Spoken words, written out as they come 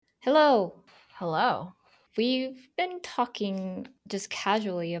Hello. Hello. We've been talking just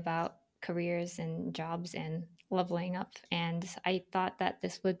casually about careers and jobs and leveling up, and I thought that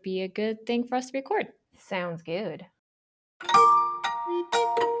this would be a good thing for us to record. Sounds good.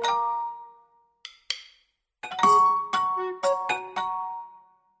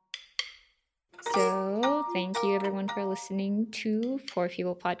 So, thank you everyone for listening to Four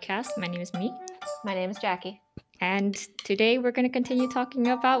People Podcast. My name is Me, My name is Jackie. and today we're going to continue talking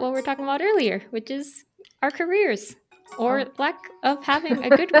about what we were talking about earlier, which is our careers or Oh. lack of having a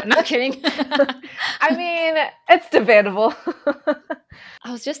good one. Not kidding. I mean, it's debatable.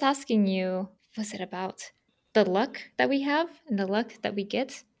 I was just asking you, was it about the luck that we have and the luck that we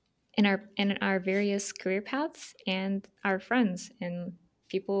get in our various career paths and our friends and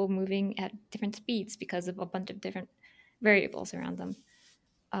people moving at different speeds because of a bunch of different variables around them.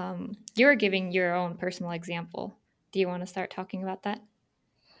 You're giving your own personal example. Do you want to start talking about that?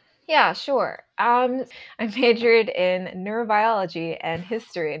 Yeah, sure. I majored in neurobiology and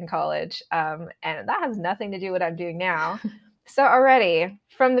history in college, and that has nothing to do with what I'm doing now. So already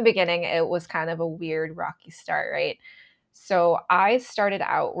from the beginning, it was kind of a weird, rocky start, right? So I started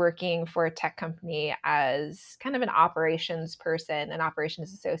out working for a tech company as kind of an operations person, an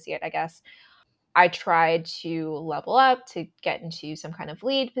operations associate, I guess. I tried to level up to get into some kind of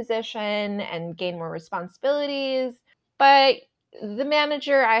lead position and gain more responsibilities. But the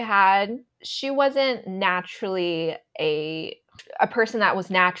manager I had, she wasn't naturally a person that was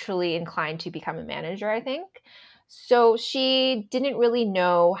naturally inclined to become a manager, I think. So she didn't really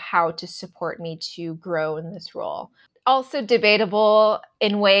know how to support me to grow in this role. Also debatable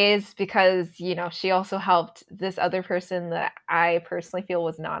in ways because, she also helped this other person that I personally feel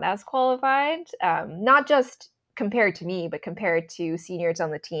was not as qualified, not just compared to me, but compared to seniors on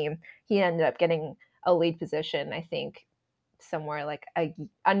the team. He ended up getting a lead position, I think, somewhere like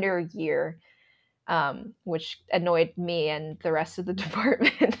under a year, which annoyed me and the rest of the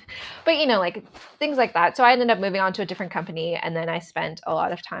department. But like things like that. So I ended up moving on to a different company, and then I spent a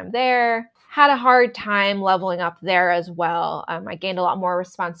lot of time there. Had a hard time leveling up there as well. I gained a lot more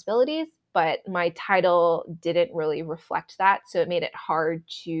responsibilities, but my title didn't really reflect that, so it made it hard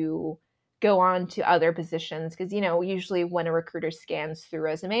to go on to other positions because usually when a recruiter scans through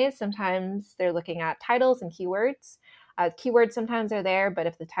resumes, sometimes they're looking at titles and keywords. Keywords sometimes are there, but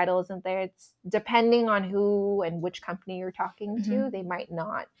if the title isn't there, it's depending on who and which company you're talking to, Hmm. they might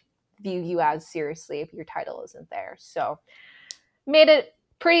not view you as seriously if your title isn't there. So made it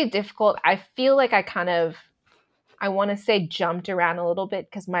pretty difficult. I feel like I want to say jumped around a little bit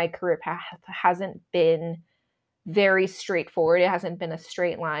because my career path hasn't been very straightforward. It hasn't been a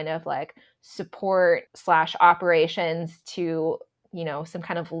straight line of like support slash operations to, some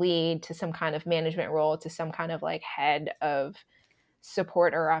kind of lead to some kind of management role to some kind of like head of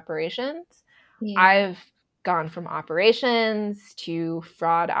support or operations. Yeah. I've gone from operations to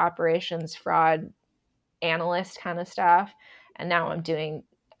fraud operations, fraud analyst kind of stuff. And now I'm doing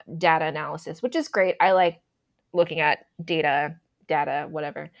data analysis, which is great. I like looking at data,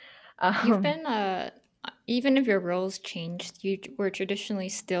 whatever. You've Um, been, even if your roles changed, you were traditionally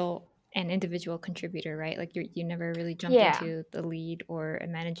still an individual contributor, right? Like you never really jumped yeah. into the lead or a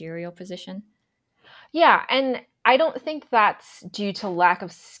managerial position. Yeah, and I don't think that's due to lack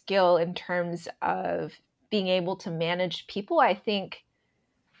of skill in terms of being able to manage people. I think,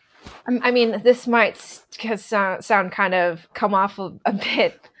 I mean, this might sound kind of come off a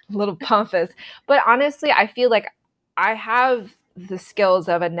bit a little pompous, but honestly, I feel like I have the skills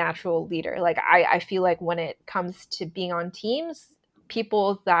of a natural leader. Like, I feel like when it comes to being on teams,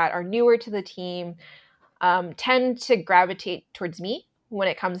 people that are newer to the team tend to gravitate towards me when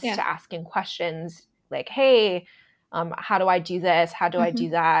it comes Yeah. to asking questions like, hey, how do I do this? How do I do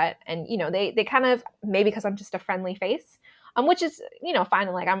Hmm. that? And, they kind of, maybe because I'm just a friendly face, which is, fine.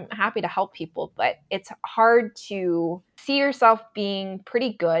 Like, I'm happy to help people, but it's hard to see yourself being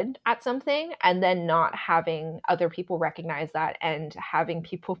pretty good at something and then not having other people recognize that and having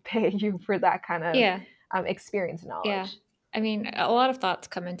people pay you for that kind of Yeah. experience and Yeah. knowledge. I mean, a lot of thoughts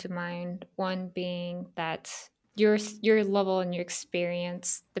come into mind. One being that your level and your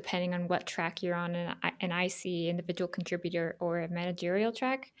experience, depending on what track you're on, and I see individual contributor or a managerial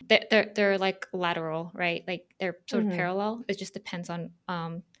track, they're like lateral, right? Like they're sort of Hmm. parallel. It just depends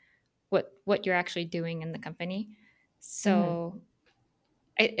on what you're actually doing in the company. Hmm. So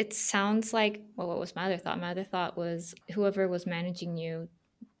it sounds like, well, what was my other thought? My other thought was whoever was managing you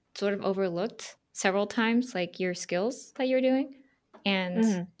sort of overlooked several times like your skills that you're doing, and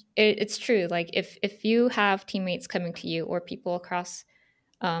Hmm. it's true. Like if you have teammates coming to you or people across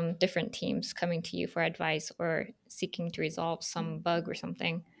different teams coming to you for advice or seeking to resolve some bug or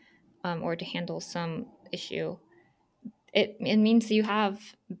something, or to handle some issue, it means you have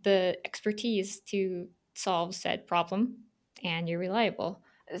the expertise to solve said problem and you're reliable.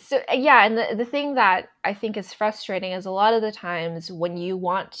 So yeah, and the thing that I think is frustrating is a lot of the times when you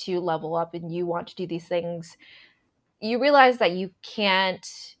want to level up and you want to do these things, you realize that you can't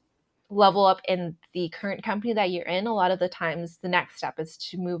level up in the current company that you're in. A lot of the times the next step is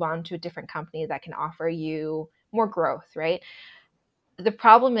to move on to a different company that can offer you more growth, right? The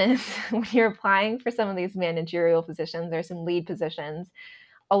problem is when you're applying for some of these managerial positions or some lead positions,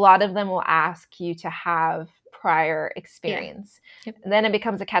 a lot of them will ask you to have prior Yeah. experience. Yep. And then it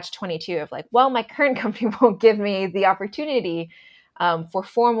becomes a catch 22 of like, well, my current company won't give me the opportunity for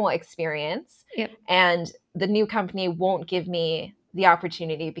formal experience, Yep. and the new company won't give me the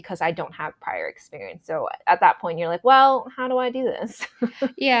opportunity because I don't have prior experience. So at that point, you're like, well, how do I do this?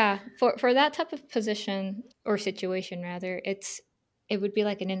 Yeah, for that type of position or situation rather, it would be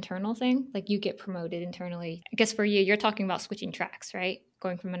like an internal thing. Like you get promoted internally. I guess for you, you're talking about switching tracks, right?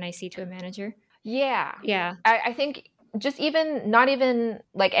 Going from an IC to a manager. Yeah. Yeah. I think just even not even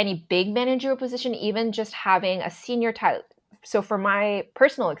like any big managerial position, even just having a senior title. So for my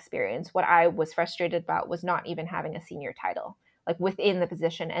personal experience, what I was frustrated about was not even having a senior title like within the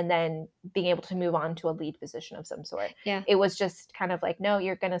position and then being able to move on to a lead position of some sort. Yeah. It was just kind of like, no,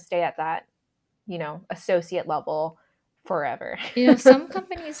 you're going to stay at that, associate level forever. Some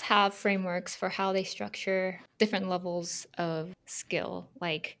companies have frameworks for how they structure different levels of skill.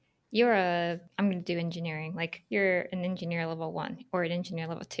 Like I'm going to do engineering. Like you're an engineer level 1 or an engineer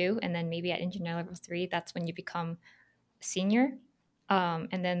level 2, and then maybe at engineer level 3, that's when you become senior.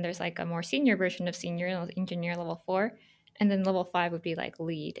 And then there's like a more senior version of senior, engineer level 4. And then level 5 would be like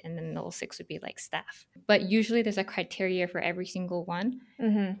lead. And then level 6 would be like staff. But usually there's a criteria for every single one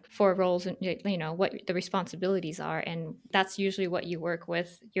Hmm. for roles and what the responsibilities are. And that's usually what you work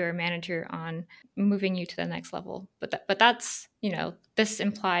with your manager on moving you to the next level. But that's, this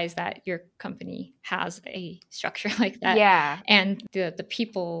implies that your company has a structure like that. Yeah. And the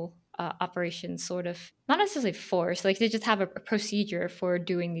people operations sort of not necessarily force, like they just have a procedure for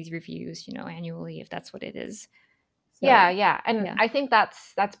doing these reviews, annually, if that's what it is. Yeah, So yeah. And yeah. I think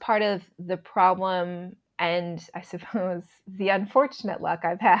that's part of the problem and I suppose the unfortunate luck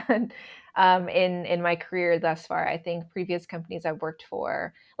I've had in my career thus far. I think previous companies I've worked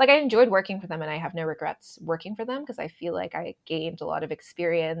for, like I enjoyed working for them and I have no regrets working for them because I feel like I gained a lot of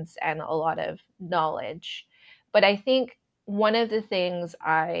experience and a lot of knowledge. But I think one of the things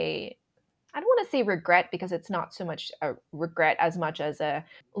I don't want to say regret because it's not so much a regret as much as a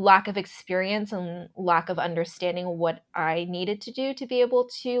lack of experience and lack of understanding what I needed to do to be able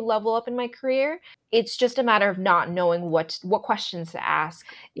to level up in my career. It's just a matter of not knowing what questions to ask,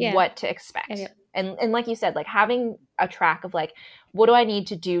 Yeah. what to Yeah. expect. Yeah. And like you said, like having a track of like what do I need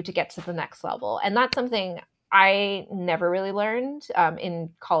to do to get to the next level. And that's something I never really learned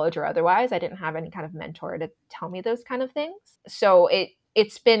in college or otherwise. I didn't have any kind of mentor to tell me those kind of things. So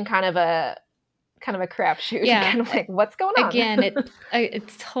it's been kind of a crapshoot, Yeah. kind of like what's going on. Again, it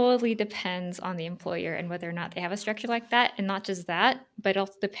totally depends on the employer and whether or not they have a structure like that. And not just that, but it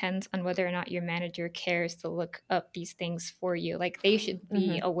also depends on whether or not your manager cares to look up these things for you. Like they should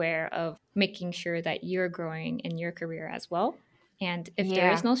be Hmm. aware of making sure that you're growing in your career as well. And if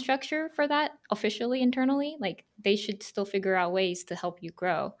there is Yeah. no structure for that officially internally, like they should still figure out ways to help you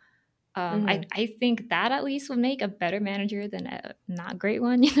grow. Hmm. I think that at least would make a better manager than a not great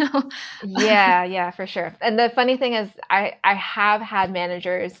one. Yeah, yeah, for sure. And the funny thing is I have had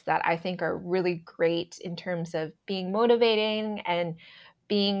managers that I think are really great in terms of being motivating and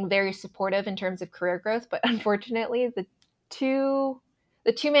being very supportive in terms of career growth, but unfortunately two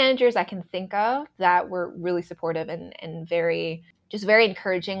the two managers I can think of that were really supportive and very just very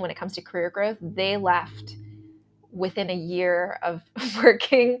encouraging when it comes to career growth, they left within a year of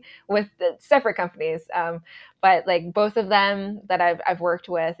working with the separate companies. But like both of them that I've worked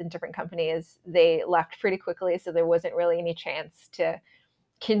with in different companies, they left pretty quickly. So there wasn't really any chance to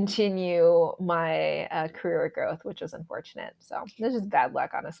continue my career growth, which was unfortunate. So this is bad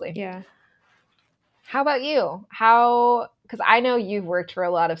luck, honestly. Yeah. How about you? Because I know you've worked for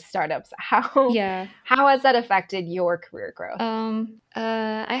a lot of startups. Yeah. How has that affected your career growth?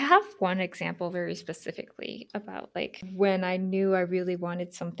 I have one example very specifically about like when I knew I really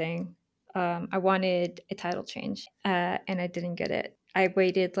wanted something. I wanted a title change, and I didn't get it. I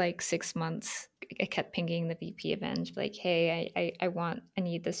waited like 6 months. I kept pinging the VP of Eng, like, "Hey, I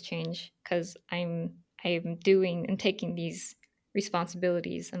need this change because I'm doing and taking these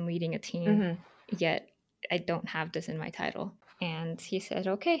responsibilities and leading a team, Hmm. yet I don't have this in my title." And he said,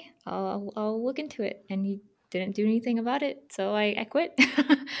 "Okay, I'll look into it." And he didn't do anything about it. So I quit,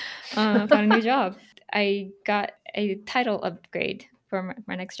 found a new job. I got a title upgrade for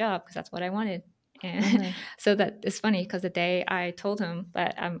my next job because that's what I wanted. And Mhm. so that is funny because the day I told him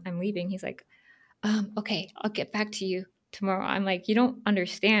that I'm leaving, he's like, okay, I'll get back to you tomorrow. I'm like, you don't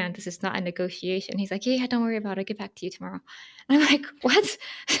understand. This is not a negotiation. He's like, yeah, don't worry about it. I'll get back to you tomorrow. And I'm like, what?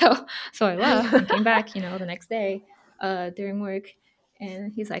 So I left and came back, the next day during work.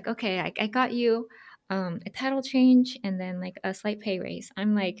 And he's like, okay, I got you a title change and then like a slight pay raise.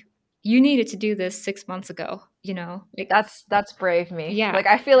 I'm like, you needed to do this 6 months ago, like, That's brave me. yeah. Like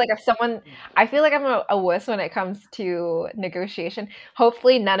I feel like if someone, I feel like I'm a wuss when it comes to negotiation.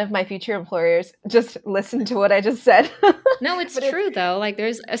 Hopefully, none of my future employers just listen to what I just said. No, it's But it's true though. Like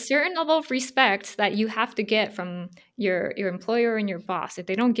there's a certain level of respect that you have to get from your employer and your boss. If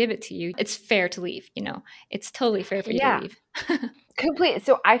they don't give it to you, it's fair to leave. It's totally fair for you to yeah, leave. complete.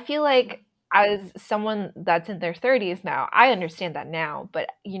 So I feel like as someone that's in their 30s now, I understand that now, but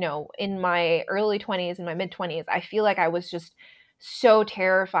in my early 20s and my mid 20s, I feel like I was just so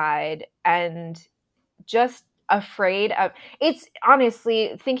terrified and just afraid of, it's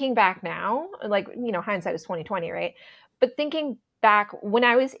honestly thinking back now, like hindsight is 2020, right? But thinking back when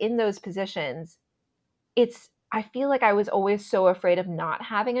I was in those positions, it's I feel like I was always so afraid of not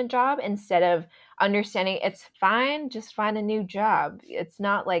having a job instead of understanding it's fine, just find a new job. It's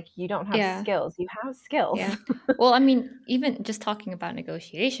not like you don't have Yeah. skills. You have skills. Yeah. Well, I mean, even just talking about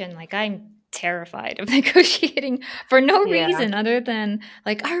negotiation, like I'm terrified of negotiating for no Yeah. reason other than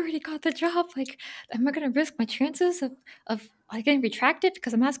like I already got the job. Like, am I gonna risk my chances of like getting retracted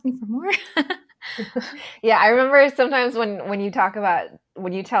because I'm asking for more? Yeah, I remember sometimes when you talk about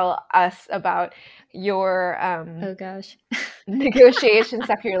when you tell us about your Oh gosh. negotiation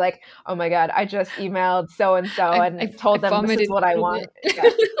stuff, you're like, "Oh my god, I just emailed so and so I and told them this is vomited what I a little want." bit. Yeah.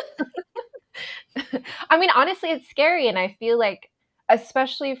 I mean, honestly, it's scary, and I feel like,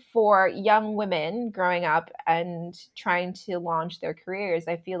 especially for young women growing up and trying to launch their careers,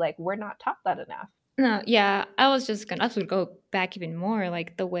 I feel like we're not taught that enough. No, yeah, I was gonna go back even more,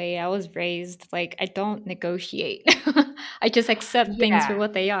 like the way I was raised, like I don't negotiate. I just accept things for Yeah,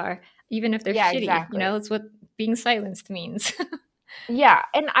 what they are, even if they're yeah, shitty, exactly. it's what being silenced means. Yeah,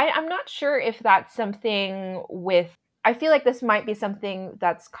 and I'm not sure if that's something with. I feel like this might be something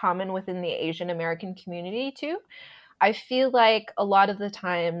that's common within the Asian American community too. I feel like a lot of the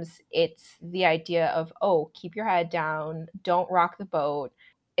times it's the idea of, oh, keep your head down, don't rock the boat.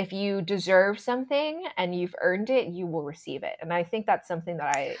 If you deserve something and you've earned it, you will receive it. And I think that's something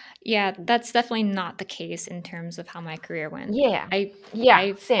that Yeah, that's definitely not the case in terms of how my career went. yeah, I yeah,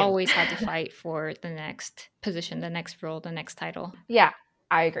 I've same. always had to fight for the next position, the next role, the next title. Yeah,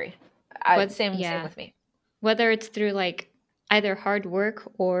 I agree. But Same yeah, with me. whether it's through like either hard work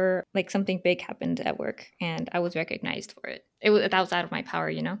or like something big happened at work and I was recognized for it. That was out of my power.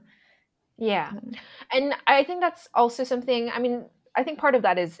 Yeah. Um, And I think that's also something, I mean, I think part of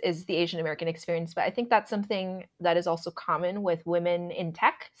that is the Asian American experience, but I think that's something that is also common with women in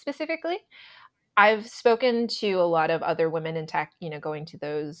tech specifically. I've spoken to a lot of other women in tech, going to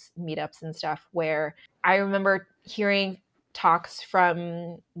those meetups and stuff where I remember hearing talks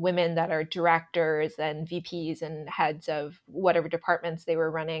from women that are directors and VPs and heads of whatever departments they were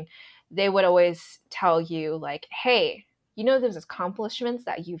running. They would always tell you, like, hey, those accomplishments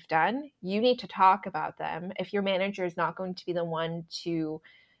that you've done, you need to talk about them. If your manager is not going to be the one to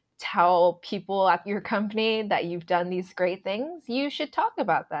tell people at your company that you've done these great things, you should talk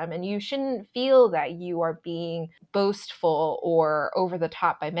about them. And you shouldn't feel that you are being boastful or over the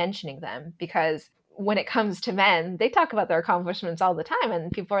top by mentioning them. Because when it comes to men, they talk about their accomplishments all the time.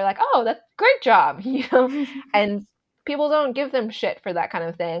 And people are like, oh, that's a great job, And people don't give them shit for that kind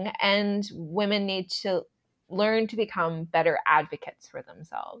of thing. And women need to learn to become better advocates for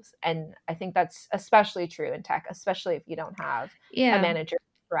themselves. And I think that's especially true in tech, especially if you don't have a yeah. manager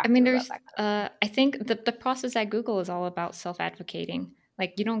I mean, proactive about there's, that kind of thing. I think the process at Google is all about self advocating.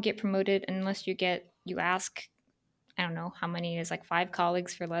 Like, you don't get promoted unless you ask, I don't know how many it is, like 5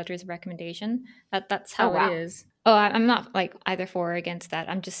 colleagues for letters of recommendation. That's Oh how it wow. is. Oh, I'm not like either for or against that.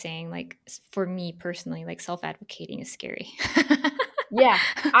 I'm just saying, like, for me personally, like self advocating is scary. Yeah.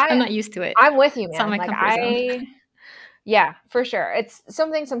 I'm I not used to it. I'm with you, It's not man. my Like comfort zone. yeah, for sure. It's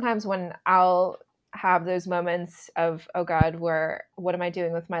something sometimes when I'll have those moments of, oh God, where what am I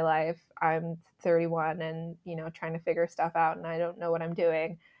doing with my life? I'm 31 and, trying to figure stuff out and I don't know what I'm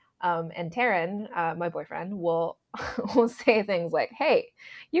doing. And Taryn, my boyfriend, will will say things like, hey,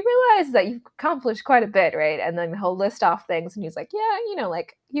 you realize that you've accomplished quite a bit, right? And then he'll list off things and he's like, yeah,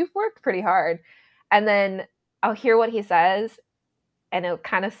 like you've worked pretty hard. And then I'll hear what he says and it'll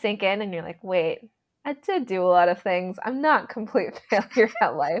kind of sink in and you're like, wait, I did do a lot of things. I'm not complete failure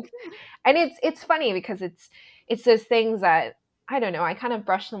at life. And it's funny because it's those things that I don't know, I kind of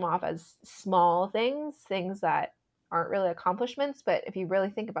brush them off as small things, things that aren't really accomplishments, but if you really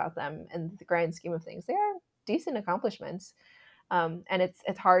think about them in the grand scheme of things, they are decent accomplishments. And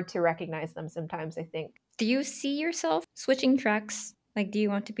it's hard to recognize them sometimes, I think. Do you see yourself switching tracks? Like, do you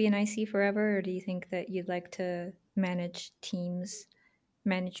want to be an IC forever, or do you think that you'd like to manage teams,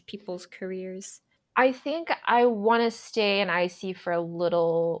 manage people's careers? I think I want to stay in IC for a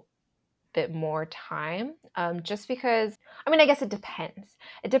little bit more time, just because, I mean, I guess it depends.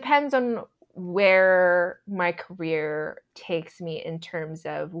 It depends on where my career takes me in terms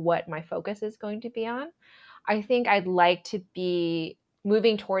of what my focus is going to be on. I think I'd like to be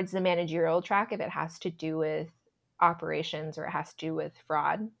moving towards the managerial track if it has to do with operations or it has to do with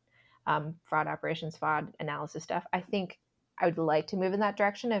fraud operations, fraud analysis stuff. I think I would like to move in that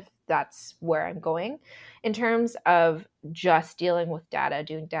direction if that's where I'm going. In terms of just dealing with data,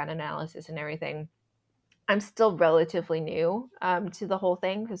 doing data analysis and everything, I'm still relatively new to the whole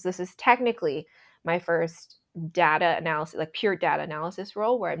thing because this is technically my first data analysis, like pure data analysis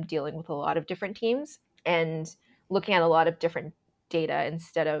role where I'm dealing with a lot of different teams and looking at a lot of different data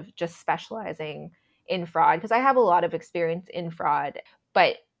instead of just specializing in fraud because I have a lot of experience in fraud,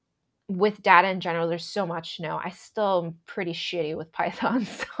 but with data in general, there's so much to know. I still am pretty shitty with Python.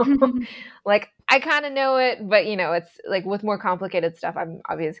 So, like, I kind of know it, but it's like with more complicated stuff, I'm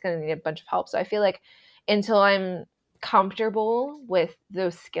obviously going to need a bunch of help. So, I feel like until I'm comfortable with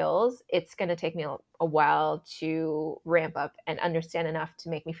those skills, it's going to take me a while to ramp up and understand enough to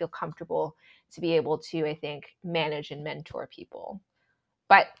make me feel comfortable to be able to, I think, manage and mentor people.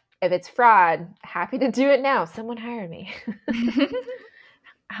 But if it's fraud, happy to do it now. Someone hire me.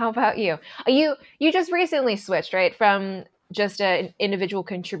 How about you? You just recently switched, right, from just an individual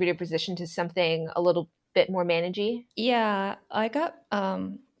contributor position to something a little bit more managey? Yeah, I got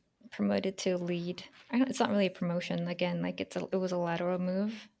promoted to lead. It's not really a promotion. Again, like it was a lateral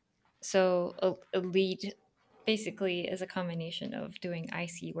move. So a lead basically is a combination of doing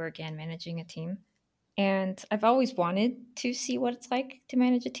IC work and managing a team. And I've always wanted to see what it's like to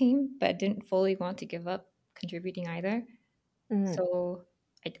manage a team, but I didn't fully want to give up contributing either. Mm, So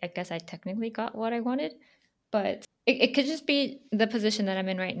I guess I technically got what I wanted, but it could just be the position that I'm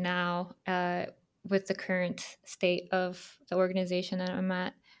in right now, with the current state of the organization that I'm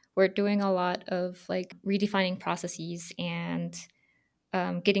at. We're doing a lot of like redefining processes and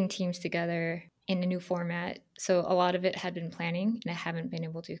getting teams together in a new format. So a lot of it had been planning, and I haven't been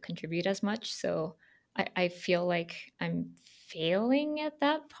able to contribute as much. So I feel like I'm failing at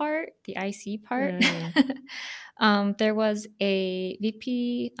that part, the IC part. mm, There was a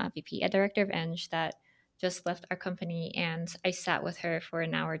a director of Eng that just left our company, and I sat with her for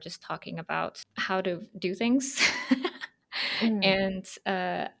an hour just talking about how to do things. mm, And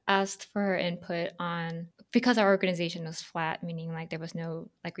asked for her input on, because our organization was flat, meaning like there was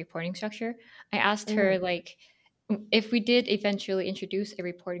no like reporting structure. I asked her mm, like if we did eventually introduce a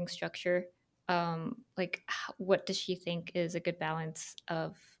reporting structure, like what does she think is a good balance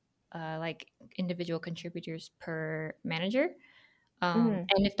of like individual contributors per manager, mm,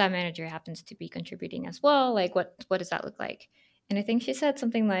 and if that manager happens to be contributing as well, like what does that look like? And I think she said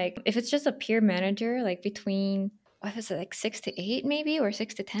something like, if it's just a peer manager, like between, what is it, like 6 to 8 maybe, or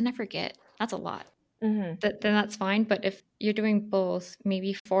 6 to 10, I forget. That's a lot. mm, Then that's fine. But if you're doing both,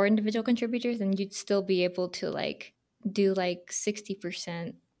 maybe 4 individual contributors, then you'd still be able to like do like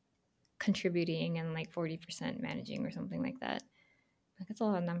 60% contributing and like 40% managing or something like that. Like that's a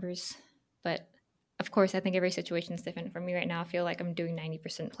lot of numbers. But of course, I think every situation is different. For me right now, I feel like I'm doing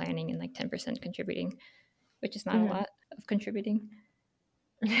 90% planning and like 10% contributing, which is not a mm. lot of contributing.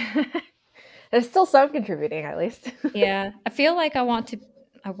 There's still some contributing, at least. Yeah, I feel like I want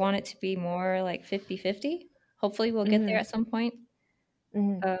it to be more like 50-50. Hopefully we'll get there Mm, at some point.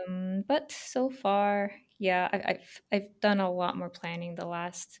 mm. But so far, yeah, I've done a lot more planning the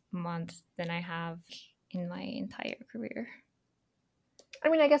last month than I have in my entire career. I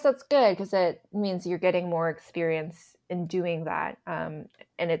mean, I guess that's good because it means you're getting more experience in doing that. And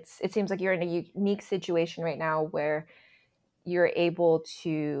it seems like you're in a unique situation right now where you're able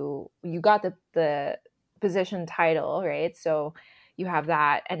to you got the position title, right? So you have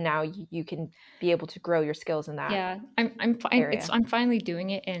that, and now you can be able to grow your skills in that Yeah, I'm fine. area. I'm finally doing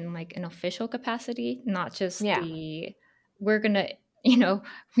it in like an official capacity, not just Yeah, the, we're gonna, you know,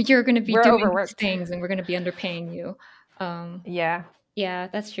 you're gonna be we're doing these overworked. things and we're gonna be underpaying you. Um, Yeah. yeah,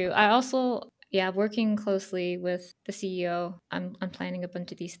 that's true. I also, yeah, working closely with the CEO. I'm planning a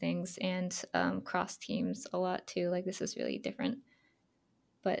bunch of these things, and cross teams a lot too. Like this is really different,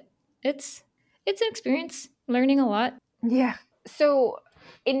 but it's It's an experience, learning a lot. Yeah. So,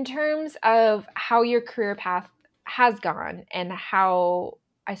 in terms of how your career path has gone and how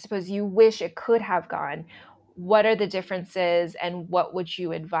I suppose you wish it could have gone, what are the differences and what would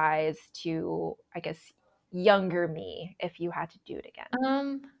you advise to, I guess, younger me if you had to do it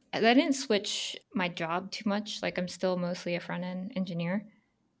again? I didn't switch my job too much. Like I'm still mostly a front end engineer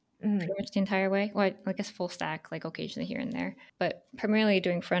Mhm. pretty much the entire way. Well, I guess full stack, like occasionally here and there, but primarily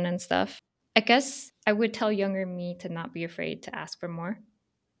doing front end stuff. I guess I would tell younger me to not be afraid to ask for more,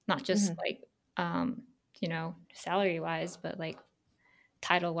 not just Mhm. like, salary wise, but like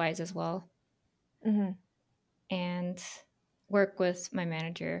title wise as well, Mhm. and work with my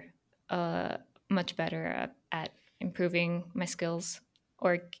manager uh, much better at improving my skills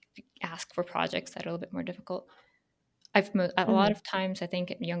or ask for projects that are a little bit more difficult. A lot Mhm. of times, I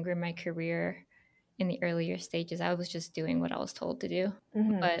think younger in my career, in the earlier stages, I was just doing what I was told to do.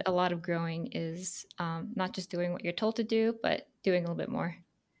 Mhm. But a lot of growing is not just doing what you're told to do, but doing a little bit more.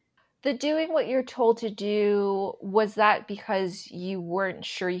 The doing what you're told to do, was that because you weren't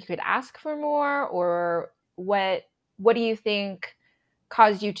sure you could ask for more, or what do you think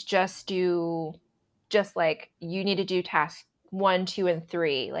caused you to just do, just like you need to do task 1, 2, and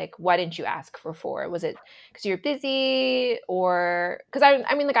 3? Like, why didn't you ask for 4? Was it because you're busy, or because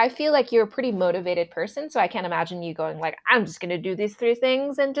I mean, like, I feel like you're a pretty motivated person, so I can't imagine you going like, I'm just gonna do these 3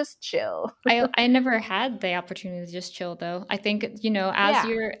 things and just chill. I never had the opportunity to just chill though. I think,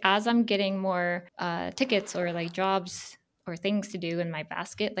 Yeah. as I'm getting more tickets or like jobs or things to do in my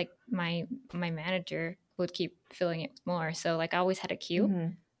basket, like my manager would keep filling it with more. So like I always had a queue.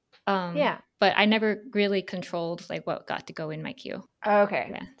 Hmm. Yeah. But I never really controlled like what got to go in my queue. Okay.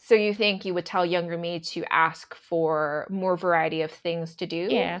 Yeah. So you think you would tell younger me to ask for more variety of things to do?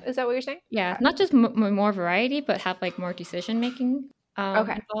 Yeah. Is that what you're saying? Yeah, Okay. not just more variety, but have like more decision making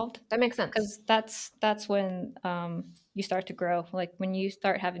Okay. involved. That makes sense. Because that's when you start to grow. Like when you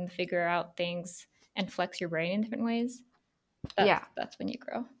start having to figure out things and flex your brain in different ways. Yeah. That's when you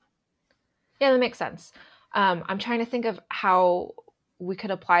grow. Yeah, that makes sense. I'm trying to think of how we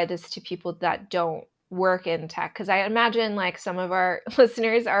could apply this to people that don't work in tech, because I imagine like some of our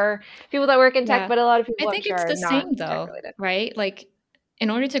listeners are people that work in tech, Yeah, but a lot of I people I'm think sure it's are the not same tech though, related. right? Like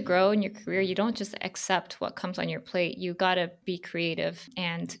in order to grow in your career, you don't just accept what comes on your plate. You gotta be creative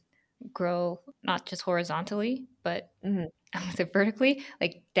and grow not just horizontally, but Hmm. vertically,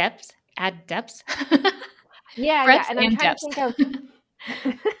 like depth, add depth, Yeah, yeah. breadth And I'm and trying to depth. think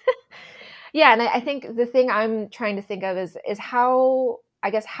of yeah, and I think the thing I'm trying to think of is how, I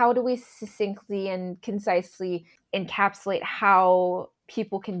guess, how do we succinctly and concisely encapsulate how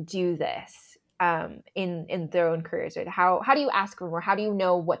people can do this in their own careers? Right? How do you ask for more? How do you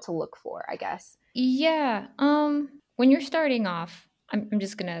know what to look for? I guess. Yeah. When you're starting off, I'm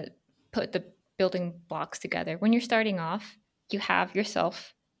just gonna put the building blocks together. When you're starting off, you have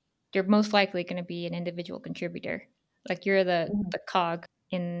yourself. You're most likely gonna be an individual contributor. Like you're Hmm. the cog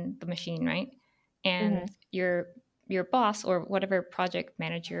in the machine, right? And Hmm. your boss or whatever project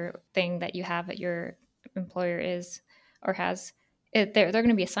manager thing that you have at your employer is or has, they're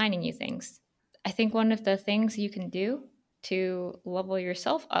gonna be assigning you things. I think one of the things you can do to level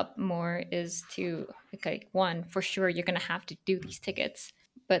yourself up more is to, okay, one, for sure you're going to have to do these tickets,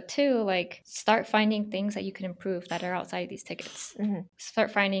 but two, like start finding things that you can improve that are outside these tickets. Hmm. Start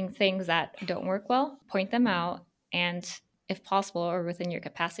finding things that don't work well, point them out, and if possible or within your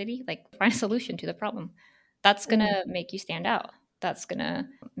capacity, like find a solution to the problem. That's going Hmm. to make you stand out. That's going to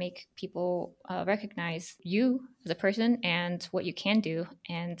make people recognize you as a person and what you can do,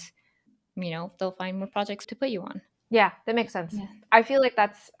 and they'll find more projects to put you on. Yeah, that makes sense. Yeah. I feel like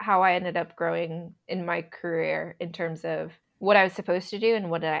that's how I ended up growing in my career in terms of what I was supposed to do and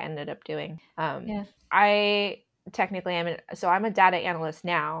what I ended up doing. Yeah. I technically so I'm a data analyst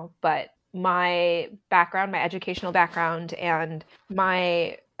now, but my background, my educational background, and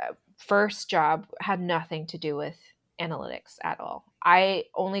my first job had nothing to do with analytics at all. I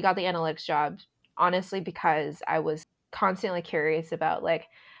only got the analytics job honestly because I was constantly curious about like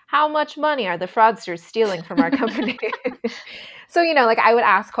how much money are the fraudsters stealing from our company? So, like I would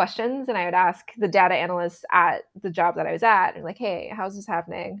ask questions and I would ask the data analysts at the job that I was at and like, hey, how's this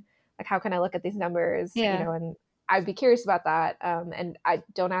happening? Like, how can I look at these numbers? Yeah. And I'd be curious about that. And I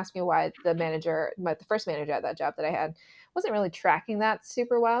don't ask me why the first manager at that job that I had wasn't really tracking that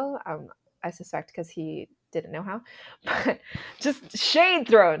super well. I suspect because he didn't know how, but just shade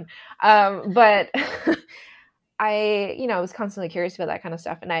thrown. But I was constantly curious about that kind of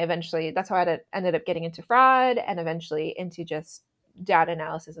stuff. And that's how I ended up getting into fraud and eventually into just data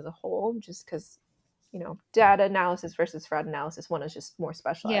analysis as a whole, just because, data analysis versus fraud analysis, one is just more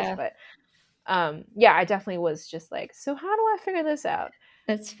specialized. Yeah. But Yeah, I definitely was just like, so how do I figure this out?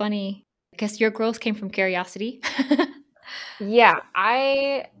 That's funny. I guess your growth came from curiosity. Yeah,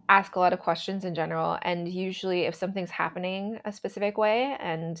 I ask a lot of questions in general, and usually if something's happening a specific way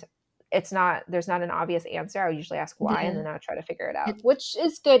and there's not an obvious answer, I'll usually ask why and Yeah. then I'll try to figure it out, It, which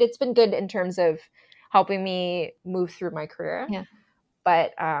is good. It's been good in terms of helping me move through my career. yeah.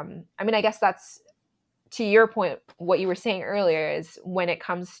 But I mean, I guess that's to your point, what you were saying earlier is when it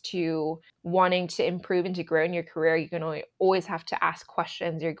comes to wanting to improve and to grow in your career, you're going to always have to ask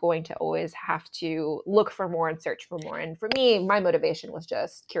questions. You're going to always have to look for more and search for more. And for me, my motivation was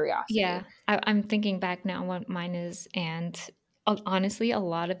just Yeah, curiosity. I'm thinking back now what mine is, and honestly, a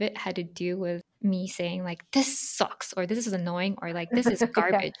lot of it had to do with me saying like, "This sucks," or "This is annoying," or like, "This is Yeah.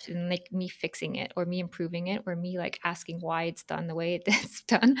 garbage," and like me fixing it, or me improving it, or me like asking why it's done the way it's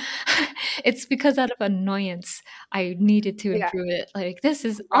done. It's because out of annoyance, I needed to Yeah. improve it. Like, this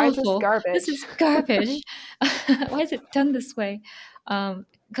is Why is this awful. This garbage? is garbage. Why is it done this way?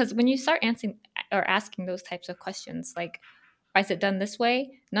 Because when you start answering or asking those types of questions, like why is it done this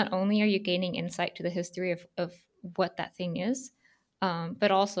way? Not only are you gaining insight to the history of what that thing is, but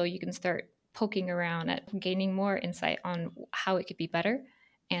also you can start poking around at gaining more insight on how it could be better.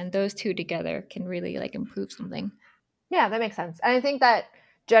 And those two together can really like improve something. Yeah, that makes sense. And I think that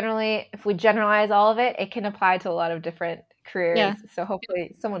generally, if we generalize all of it, it can apply to a lot of different careers. Yeah. So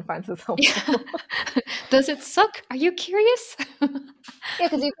hopefully someone finds this Yeah. helpful. Does it suck? Are you curious? Yeah,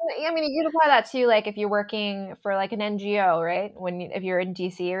 because I mean, you could apply that to like if you're working for like an NGO, right? If you're in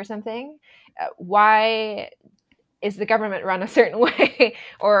DC or something, why is the government run a certain way,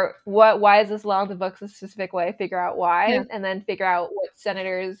 or why is this law in the books a specific way? Figure out Yeah. why, and then figure out what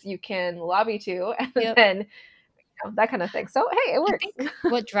senators you can lobby to, and Yep. then that kind of thing. So hey, it I works. think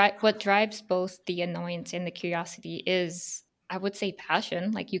what drives both the annoyance and the curiosity is, I would say,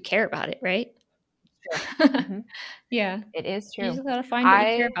 passion. Like you care about it, right? Sure. Hmm. Yeah. It is You true. just gotta find what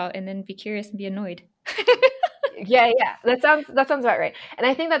you care I about and then be curious and be annoyed. Yeah, yeah, that sounds about right. And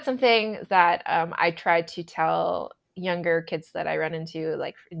I think that's something that I try to tell younger kids that I run into,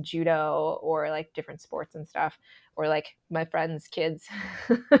 like in judo or like different sports and stuff, or like my friends' kids,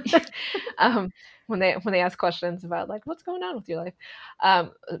 when they ask questions about like what's going on with your life.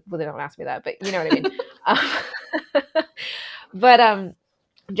 Well, they don't ask me that, but you know what I mean. Um, but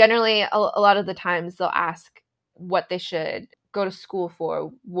generally, a lot of the times they'll ask what they should go to school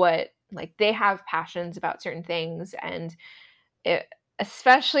for, what like they have passions about certain things, and it,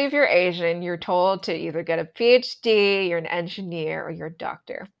 especially if you're Asian, you're told to either get a PhD, you're an engineer, or you're a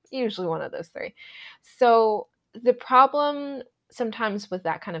doctor. Usually one of those three. So the problem sometimes with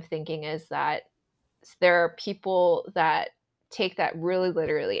that kind of thinking is that there are people that take that really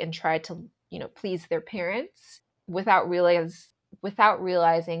literally and try to, please their parents without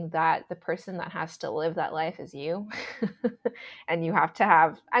realizing that the person that has to live that life is you. And you have to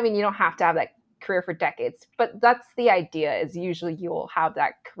have, I mean, you don't have to have that career for decades, but that's the idea, is usually you'll have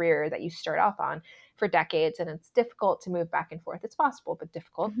that career that you start off on for decades, and it's difficult to move back and forth. It's possible but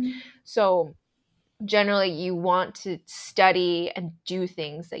difficult. Mhm. So generally you want to study and do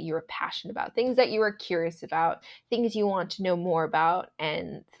things that you're passionate about, things that you are curious about, things you want to know more about,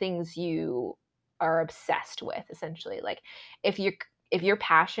 and things you are obsessed with, essentially. Like if your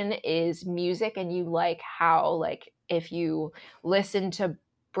passion is music and you like how, like, if you listen to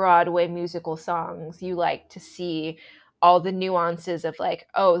Broadway musical songs, you like to see all the nuances of like,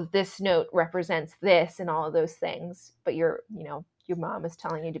 oh, this note represents this and all of those things, but your mom is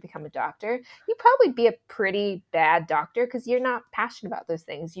telling you to become a doctor, you'd probably be a pretty bad doctor because you're not passionate about those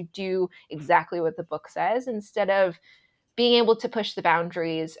things. You do exactly what the book says instead of being able to push the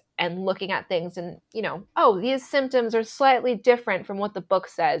boundaries and looking at things and, oh, these symptoms are slightly different from what the book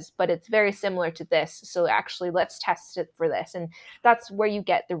says, but it's very similar to this. So actually, let's test it for this. And that's where you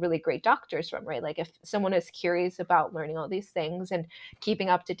get the really great doctors from, right? Like if someone is curious about learning all these things and keeping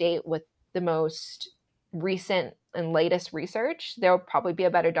up to date with the most recent and latest research, they'll probably be a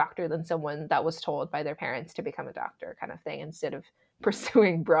better doctor than someone that was told by their parents to become a doctor, kind of thing, instead of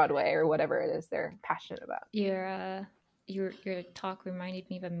pursuing Broadway or whatever it is they're passionate about. Your talk reminded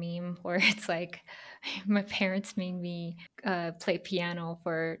me of a meme where it's like my parents made me play piano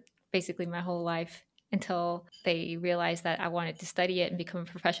for basically my whole life until they realized that I wanted to study it and become a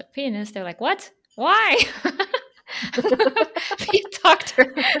professional pianist. They're like, "What? Why? Be a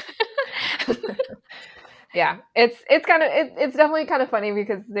doctor." Yeah, it's definitely kind of funny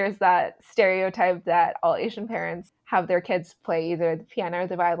because there's that stereotype that all Asian parents have their kids play either the piano or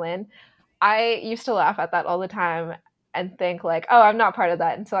the violin. I used to laugh at that all the time and think like, oh, I'm not part of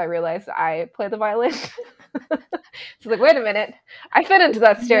that, until I realized I play the violin. It's like, wait a minute, I fit into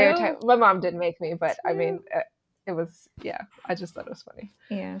that No, stereotype. My mom didn't make me, but I true. mean, it was, yeah, I just thought it was funny.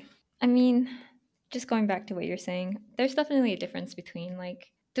 Yeah. I mean, just going back to what you're saying, there's definitely a difference between like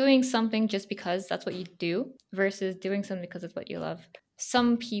doing something just because that's what you do versus doing something because it's what you love.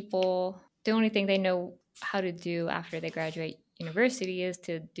 Some people, the only thing they know how to do after they graduate university is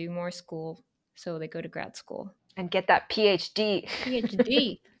to do more school. So they go to grad school. And get that PhD.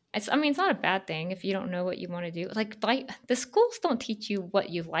 PhD. I mean, it's not a bad thing if you don't know what you want to do. Like the schools don't teach you what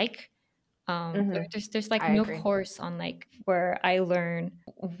you like. Hmm. There's like I no agree. course on like where I learn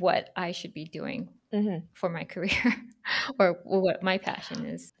what I should be doing Hmm. for my career or what my passion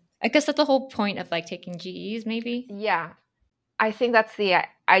is. I guess that's the whole point of like taking GEs, maybe. Yeah, I think that's the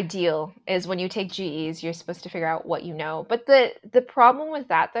ideal is when you take GEs, you're supposed to figure out what you know. But the problem with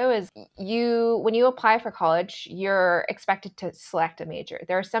that though is you when you apply for college, you're expected to select a major.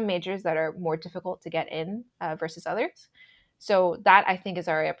 There are some majors that are more difficult to get in versus others. So that I think is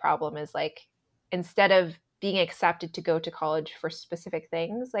already a problem is like instead of being accepted to go to college for specific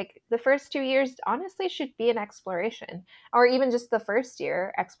things, like the first 2 years honestly should be an exploration or even just the first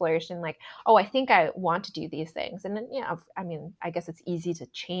year exploration like oh, I think I want to do these things. And then, yeah, I mean, I guess it's easy to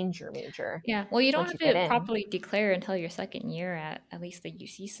change your major Yeah. Well, you don't once have you get to in. properly declare until your second year at least the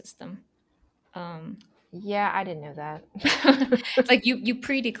UC system. Um, Yeah, I didn't know that. like you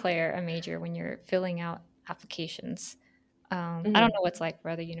pre-declare a major when you're filling out applications. I don't Mhm. know what's like for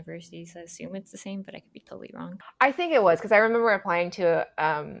other universities. I assume it's the same, but I could be totally wrong. I think it was because I remember applying to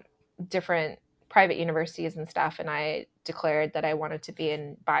different private universities and stuff, and I declared that I wanted to be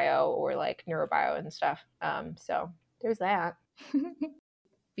in bio or like neurobio and stuff. So there's that.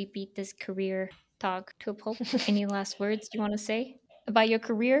 We beat this career talk to a pulp. Any last words you want to say about your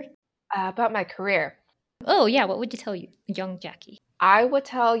career? About my career, Oh yeah, what would you tell you, young Jackie? I would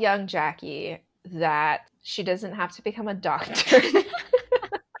tell young Jackie that she doesn't have to become a doctor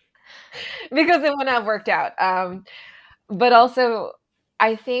because it wouldn't have worked out. But also,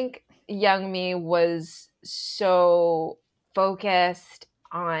 I think young me was so focused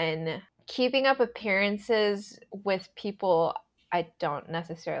on keeping up appearances with people I don't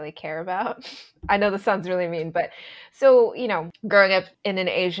necessarily care about. I know this sounds really mean, but so, growing up in an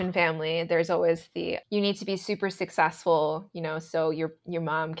Asian family, there's always the you need to be super successful, so your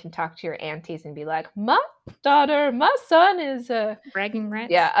mom can talk to your aunties and be like, "My daughter, my son is a Bragging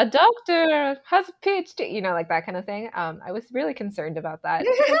rights. yeah, a doctor has a PhD, like that kind of thing. I was really concerned about that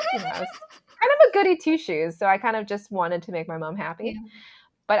because, I was kind of a goody two shoes. So I kind of just wanted to make my mom happy. Yeah.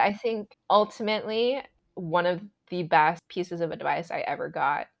 But I think ultimately, one of the best pieces of advice I ever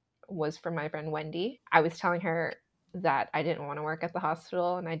got was from my friend Wendy. I was telling her that I didn't want to work at the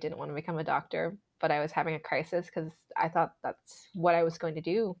hospital and I didn't want to become a doctor, but I was having a crisis because I thought that's what I was going to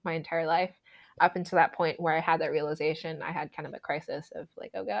do my entire life. Up until that point where I had that realization, I had kind of a crisis of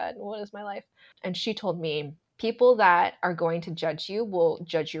like, oh God, what is my life? And she told me, people that are going to judge you will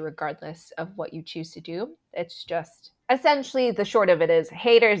judge you regardless of what you choose to do. It's just essentially the short of it is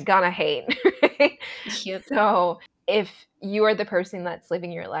haters gonna hate. Right? Yep. So if you are the person that's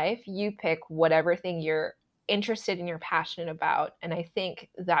living your life, you pick whatever thing you're interested in, you're passionate about. And I think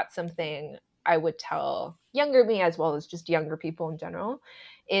that's something I would tell younger me as well as just younger people in general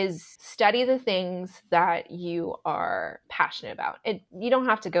is study the things that you are passionate about. You don't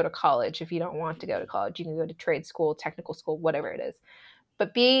have to go to college if you don't want to go to college. You can go to trade school, technical school, whatever it is.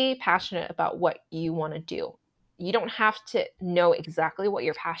 But be passionate about what you want to do. You don't have to know exactly what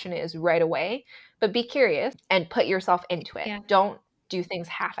your passion is right away, but be curious and put yourself into it. Yeah. Don't do things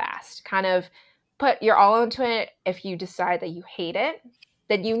half assed. Kind of put your all into it. If you decide that you hate it,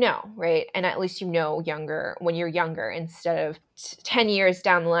 then right? And at least younger when you're younger instead of 10 years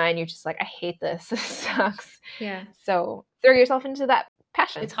down the line, you're just like, I hate this. This sucks. Yeah. So throw yourself into that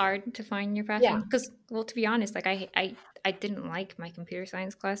passion. It's hard to find your Yeah. passion because, well, to be honest, like I didn't like my computer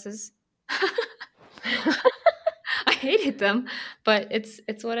science classes. I hated them, but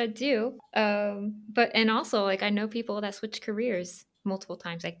it's what I do. But and also like I know people that switch careers multiple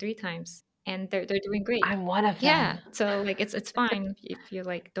times, like 3 times, and they're doing great. I'm one of Yeah. them. So like it's fine if you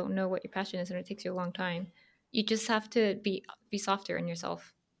like don't know what your passion is and it takes you a long time. You just have to be softer on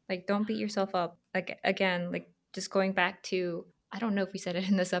yourself. Like don't beat yourself up. Like again, like just going back to I don't know if we said it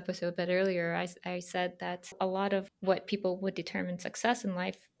in this episode, but earlier I said that a lot of what people would determine success in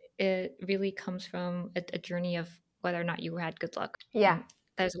life, it really comes from a journey of whether or not you had good luck. Yeah. And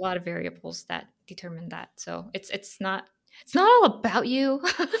there's a lot of variables that determine that. So it's not all about you.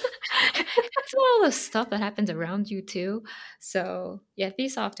 It's about all the stuff that happens around you too. So yeah, be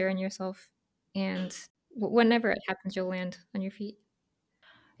softer on yourself, and whenever it happens, you'll land on your feet.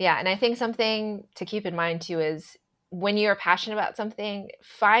 Yeah, and I think something to keep in mind too is when you're passionate about something,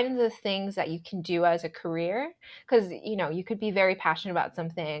 find the things that you can do as a career. Because, you could be very passionate about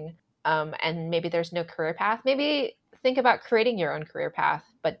something, and maybe there's no career path. Maybe think about creating your own career path,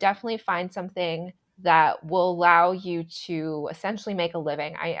 but definitely find something that will allow you to essentially make a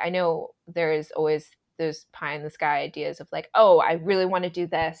living. I know there's always those pie in the sky ideas of like, oh, I really want to do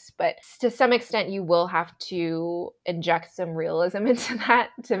this. But to some extent, you will have to inject some realism into that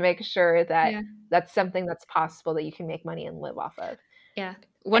to make sure that Yeah. that's something that's possible that you can make money and live off of. Yeah,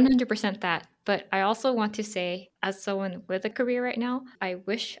 100% that. But I also want to say, as someone with a career right now, I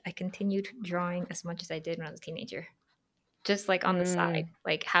wish I continued drawing as much as I did when I was a teenager. Just like on the side, Mm,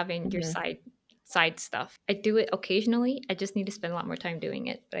 like having your mhm. side stuff. I do it occasionally. I just need to spend a lot more time doing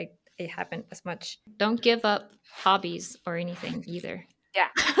it, but I haven't as much. Don't give up hobbies or anything either. Yeah,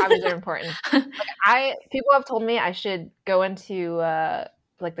 hobbies are important. I People have told me I should go into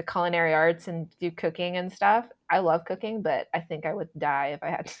like the culinary arts and do cooking and stuff. I love cooking, but I think I would die if I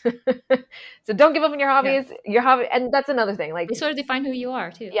had to. So don't give up on your Yeah, hobbies. Your hobby, and that's another thing. they Like, sort of define who you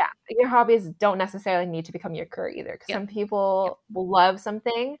are too. yeah, your hobbies don't necessarily need to become your career either. Because Yep. some Yep. people will love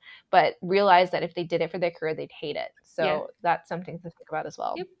something, but realize that if they did it for their career, they'd hate it. Yeah. So that's something to think about as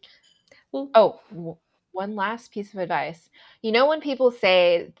well. Yep. Well, Oh, one last piece of advice. When people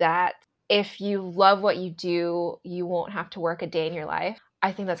say that if you love what you do, you won't have to work a day in your life,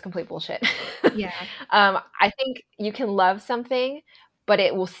 I think that's complete bullshit. yeah. I think you can love something, but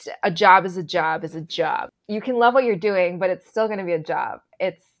a job is a job is a job. You can love what you're doing, but it's still going to be a job.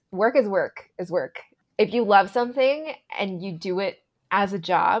 It's work is work is work. If you love something and you do it as a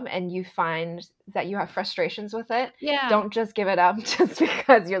job and you find that you have frustrations with it, Yeah. don't just give it up just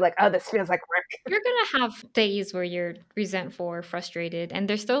because you're like, oh, this feels like work. You're gonna have days where you're resentful or frustrated, and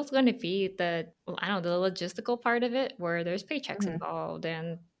there's still gonna be well, I don't know, the logistical part of it where there's paychecks Mhm. involved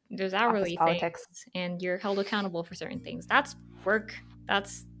and there's Office hourly things, politics. and you're held accountable for certain things. That's work.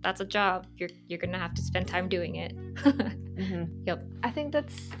 That's a job. You're gonna have to spend time doing it. Hmm. Yep. I think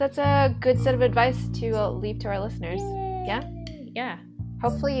that's a good set of advice to leave to our listeners. Yeah. Yeah.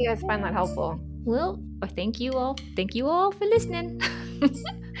 Hopefully you guys find that helpful. Well, thank you all. Thank you all for listening.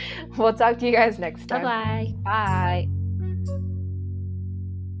 We'll talk to you guys next Bye time. bye. Bye.